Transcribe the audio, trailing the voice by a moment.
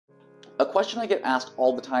question I get asked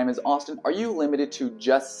all the time is, Austin, are you limited to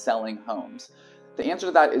just selling homes? The answer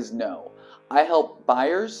to that is no. I help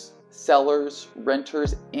buyers, sellers,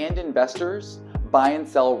 renters, and investors buy and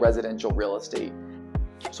sell residential real estate.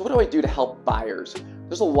 So what do I do to help buyers?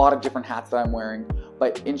 There's a lot of different hats that I'm wearing,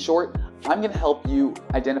 but in short, I'm going to help you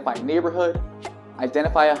identify a neighborhood,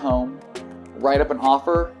 identify a home, write up an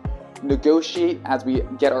offer, negotiate as we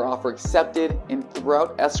get our offer accepted, and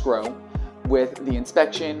throughout escrow with the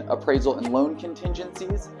inspection, appraisal, and loan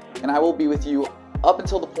contingencies. And I will be with you up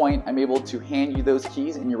until the point I'm able to hand you those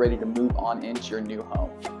keys and you're ready to move on into your new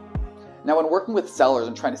home. Now, when working with sellers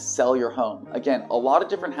and trying to sell your home, again, a lot of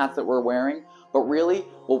different hats that we're wearing, but really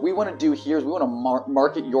what we want to do here is we want to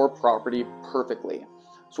market your property perfectly.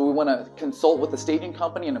 So we want to consult with a staging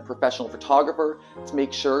company and a professional photographer to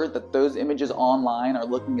make sure that those images online are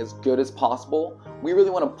looking as good as possible. We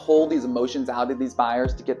really want to pull these emotions out of these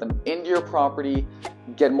buyers to get them into your property,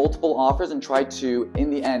 get multiple offers, and try to, in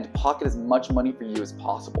the end, pocket as much money for you as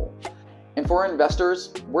possible. And for our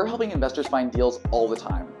investors, we're helping investors find deals all the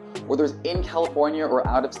time. Whether it's in California or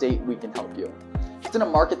out of state, we can help you. If it's in a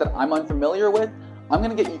market that I'm unfamiliar with, I'm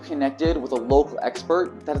going to get you connected with a local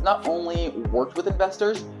expert that has not only worked with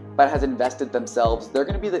investors, but has invested themselves. They're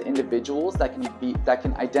going to be the individuals that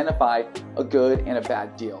can identify a good and a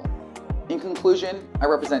bad deal. In conclusion, I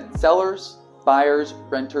represent sellers, buyers,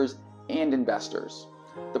 renters, and investors.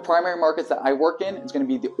 The primary markets that I work in is going to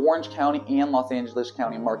be the Orange County and Los Angeles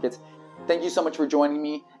County markets. Thank you so much for joining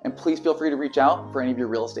me, and please feel free to reach out for any of your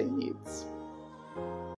real estate needs.